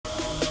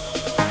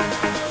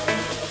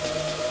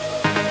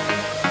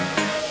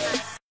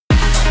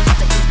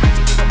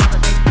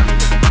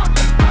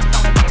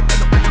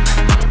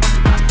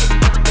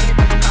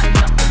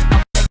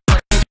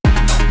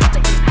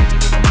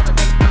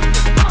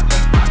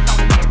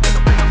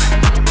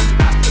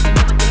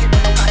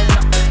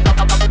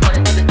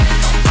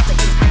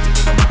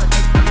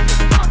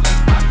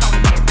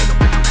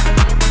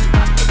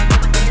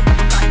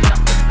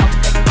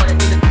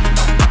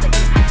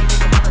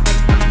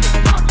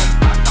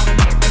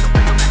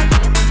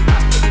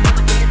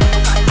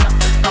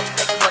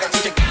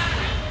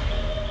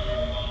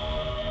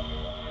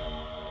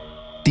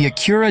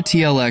Acura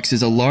TLX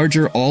is a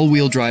larger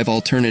all-wheel drive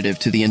alternative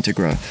to the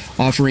Integra,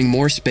 offering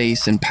more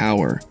space and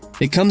power.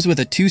 It comes with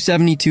a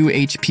 272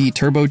 HP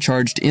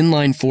turbocharged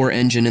inline-4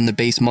 engine in the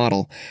base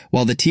model,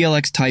 while the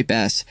TLX Type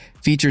S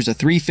features a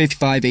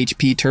 355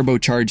 HP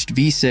turbocharged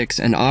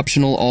V6 and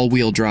optional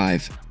all-wheel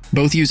drive.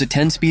 Both use a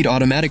 10-speed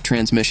automatic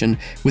transmission,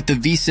 with the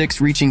V6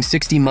 reaching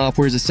 60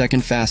 mph a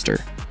second faster.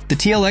 The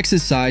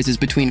TLX's size is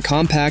between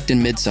compact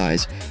and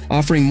midsize,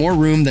 offering more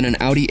room than an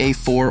Audi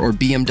A4 or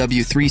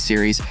BMW 3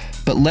 Series,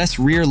 but less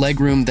rear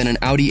legroom than an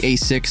Audi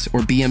A6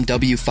 or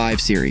BMW 5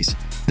 Series.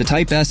 The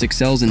Type S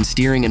excels in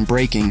steering and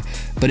braking,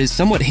 but is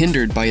somewhat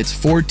hindered by its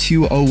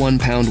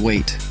 4,201-pound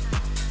weight.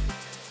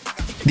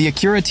 The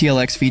Acura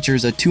TLX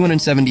features a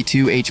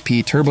 272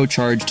 HP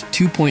turbocharged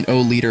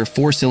 2.0-liter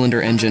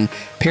four-cylinder engine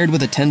paired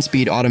with a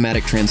 10-speed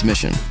automatic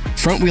transmission.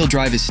 Front-wheel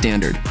drive is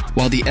standard,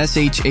 while the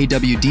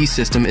SH-AWD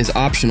system is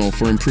optional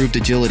for improved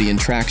agility and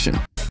traction.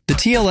 The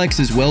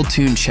TLX's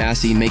well-tuned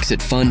chassis makes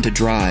it fun to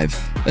drive,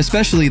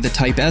 especially the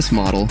Type S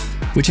model,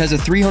 which has a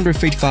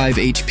 355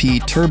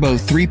 HP turbo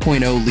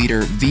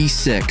 3.0-liter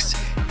V6,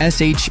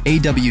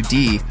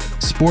 SH-AWD,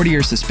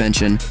 sportier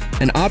suspension,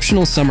 and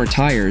optional summer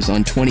tires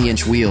on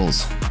 20-inch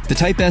wheels. The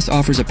Type S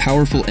offers a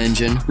powerful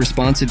engine,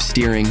 responsive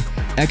steering,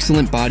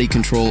 excellent body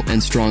control,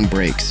 and strong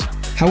brakes.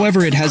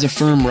 However, it has a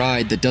firm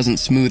ride that doesn't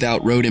smooth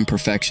out road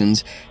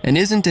imperfections and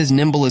isn't as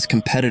nimble as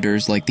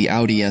competitors like the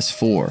Audi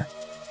S4.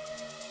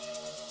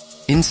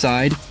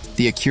 Inside,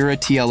 the Acura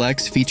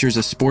TLX features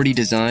a sporty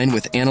design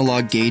with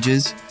analog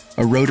gauges,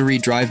 a rotary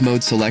drive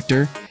mode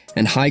selector,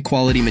 and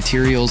high-quality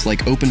materials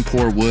like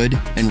open-pore wood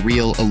and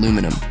real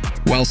aluminum.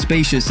 While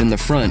spacious in the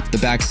front, the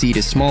back seat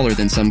is smaller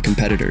than some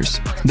competitors.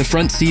 The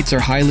front seats are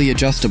highly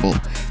adjustable,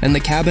 and the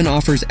cabin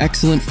offers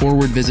excellent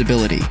forward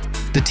visibility.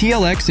 The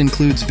TLX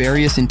includes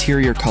various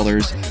interior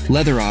colors,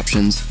 leather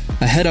options,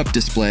 a head-up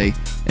display,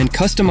 and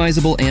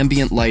customizable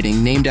ambient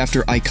lighting named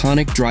after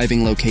iconic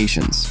driving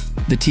locations.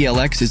 The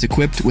TLX is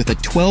equipped with a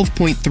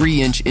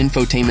 12.3-inch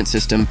infotainment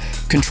system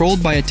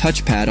controlled by a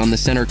touchpad on the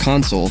center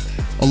console,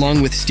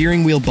 along with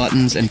steering wheel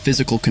buttons and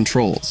physical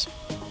controls.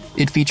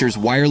 It features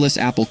wireless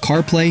Apple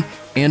CarPlay,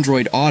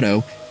 Android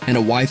Auto, and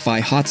a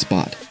Wi-Fi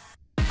hotspot.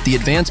 The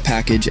Advanced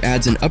package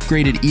adds an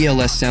upgraded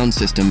ELS sound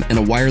system and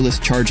a wireless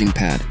charging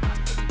pad.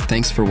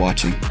 Thanks for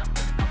watching.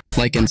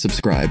 Like and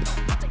subscribe.